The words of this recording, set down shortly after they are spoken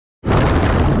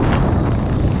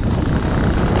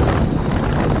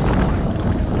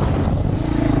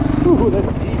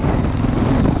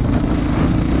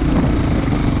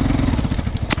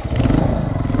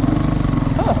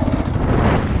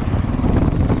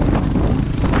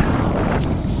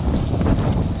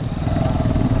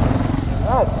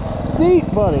seat,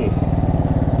 buddy.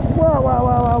 Wow, wow,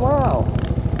 wow, wow, wow.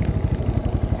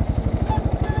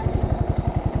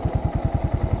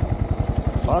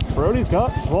 Brody's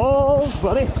got balls,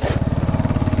 buddy.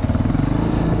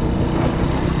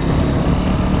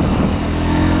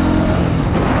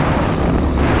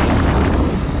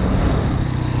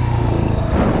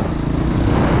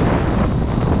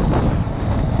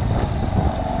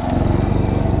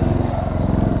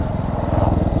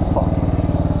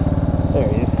 There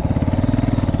he is.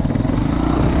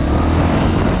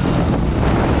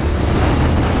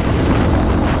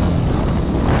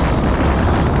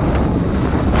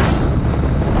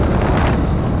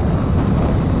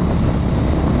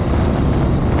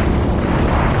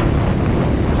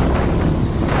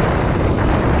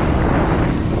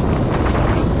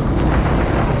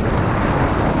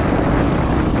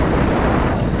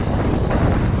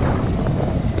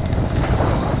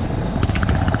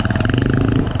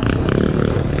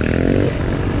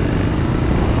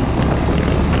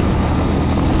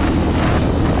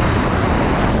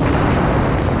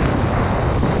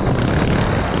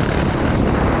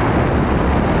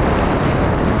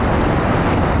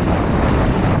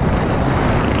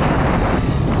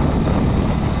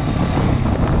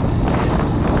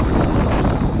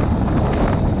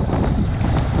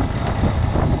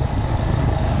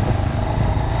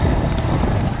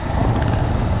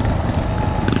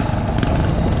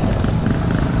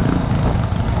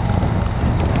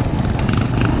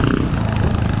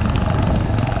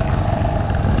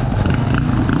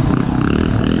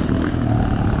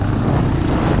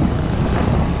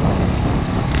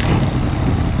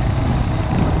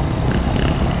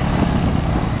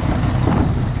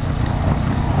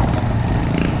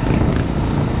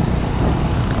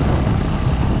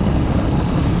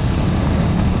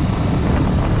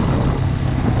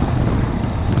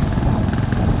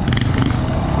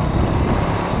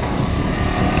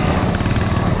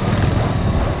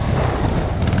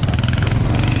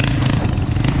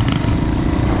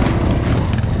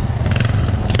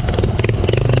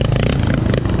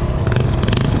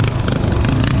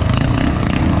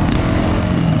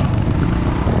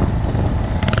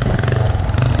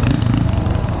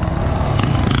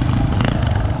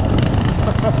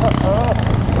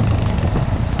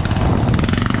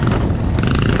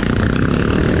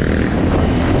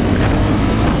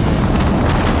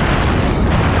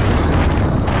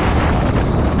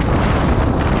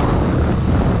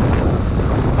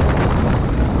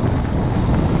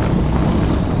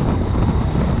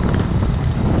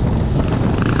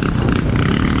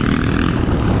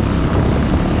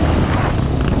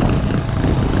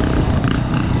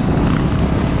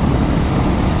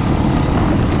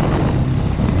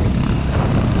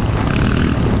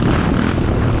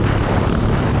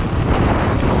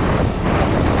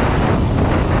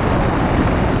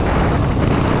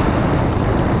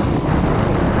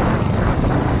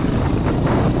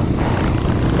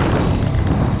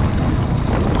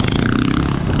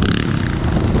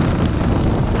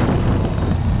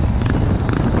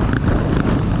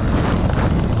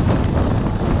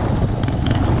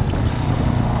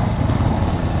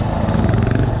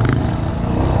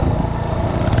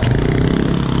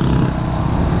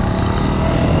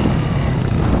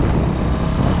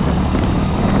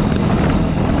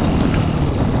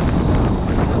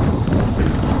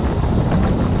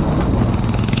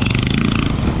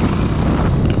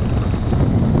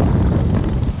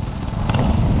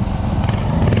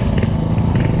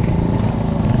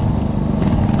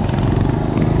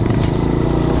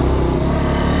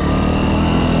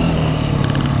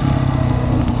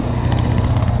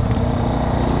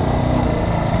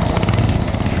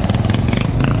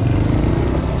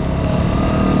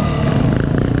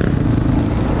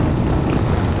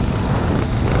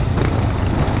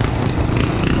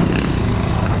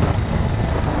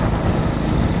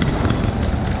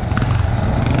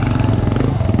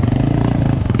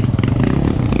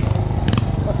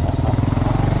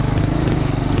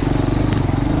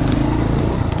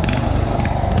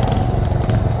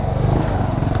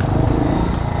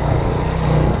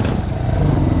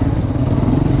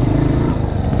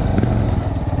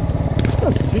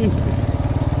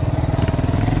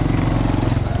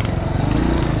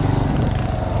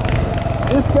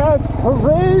 This guy's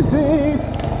crazy.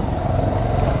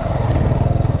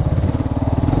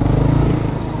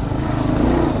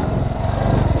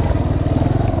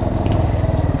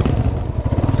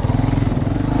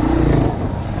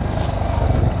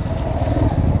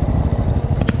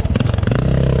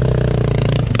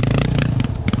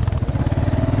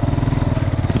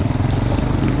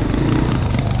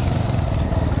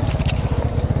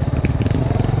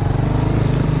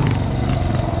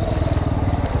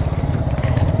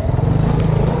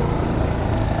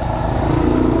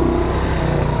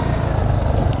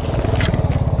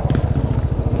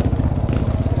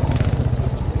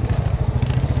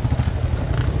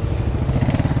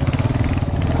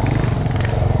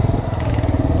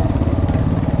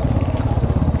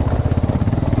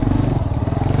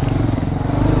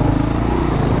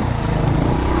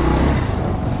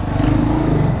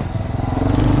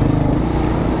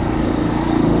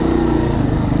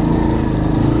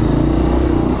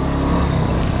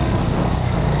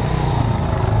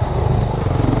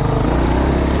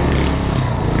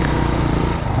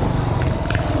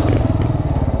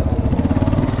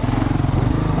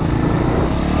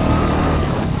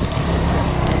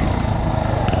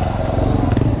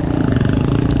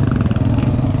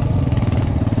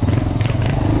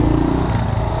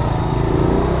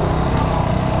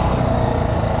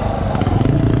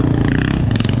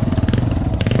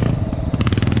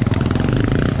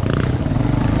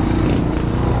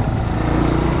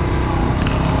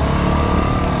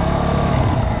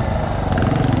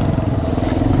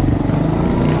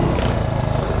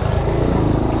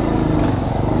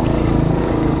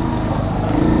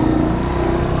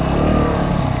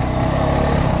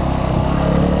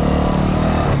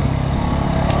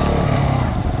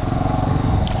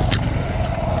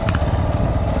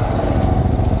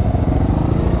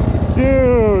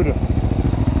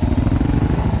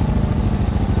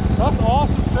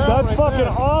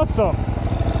 fucking awesome.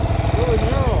 Really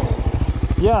narrow.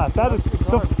 Yeah, that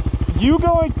is you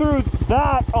going through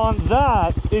that on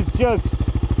that is just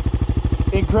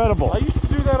incredible. I used to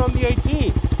do that on the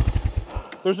AT.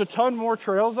 There's a ton more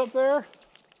trails up there.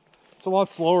 It's a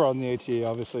lot slower on the AT,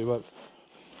 obviously, but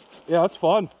yeah, it's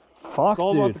fun. Fuck, It's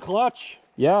all dude. about the clutch.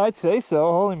 Yeah, I'd say so.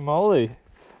 Holy moly.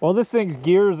 Well, this thing's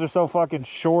gears are so fucking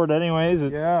short anyways.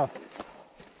 Yeah.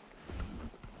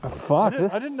 Fuck.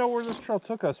 I didn't know where this trail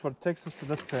took us, but it takes us to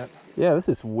this pit. Yeah, this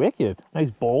is wicked.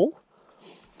 Nice bowl.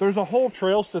 There's a whole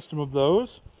trail system of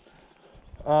those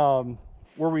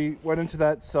where we went into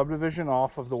that subdivision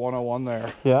off of the 101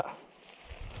 there. Yeah.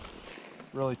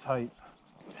 Really tight.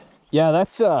 Yeah,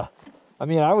 that's, I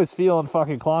mean, I was feeling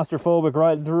fucking claustrophobic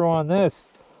riding through on this.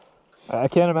 I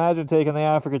can't imagine taking the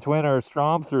Africa Twin or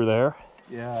Strom through there.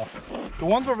 Yeah. The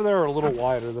ones over there are a little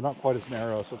wider. They're not quite as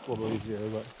narrow, so it's a little easier,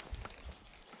 but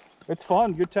it's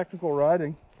fun. Good technical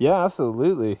riding. Yeah,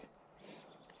 absolutely.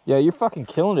 Yeah, you're fucking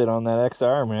killing it on that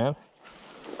XR, man.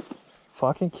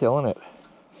 Fucking killing it.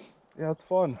 Yeah, it's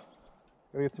fun.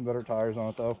 Gotta get some better tires on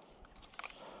it, though.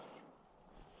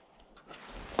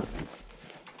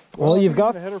 Well, you've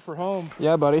got a header for home.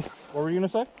 Yeah, buddy. What were you gonna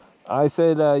say? I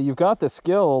said you've got the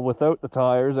skill without the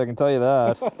tires. I can tell you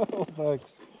that.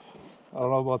 Thanks. I don't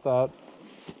know about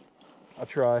that. I'll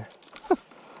try.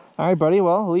 All right, buddy.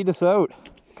 Well, lead us out,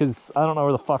 because I don't know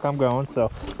where the fuck I'm going.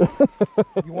 So.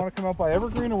 You want to come out by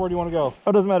Evergreen, or where do you want to go? Oh,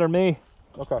 it doesn't matter to me.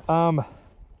 Okay.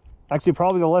 Actually,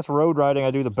 probably the less road riding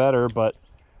I do, the better. But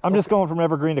I'm just going from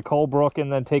Evergreen to Colebrook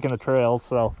and then taking the trails.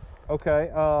 So.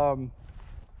 Okay.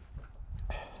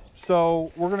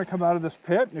 So we're gonna come out of this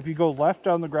pit, and if you go left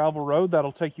down the gravel road,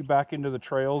 that'll take you back into the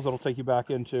trails. That'll take you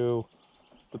back into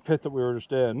the pit that we were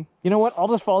just in. You know what? I'll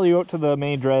just follow you out to the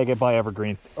main drag by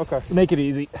Evergreen. Okay. Make it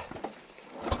easy.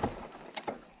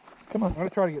 Come on. I'm gonna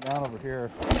try to get down over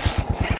here.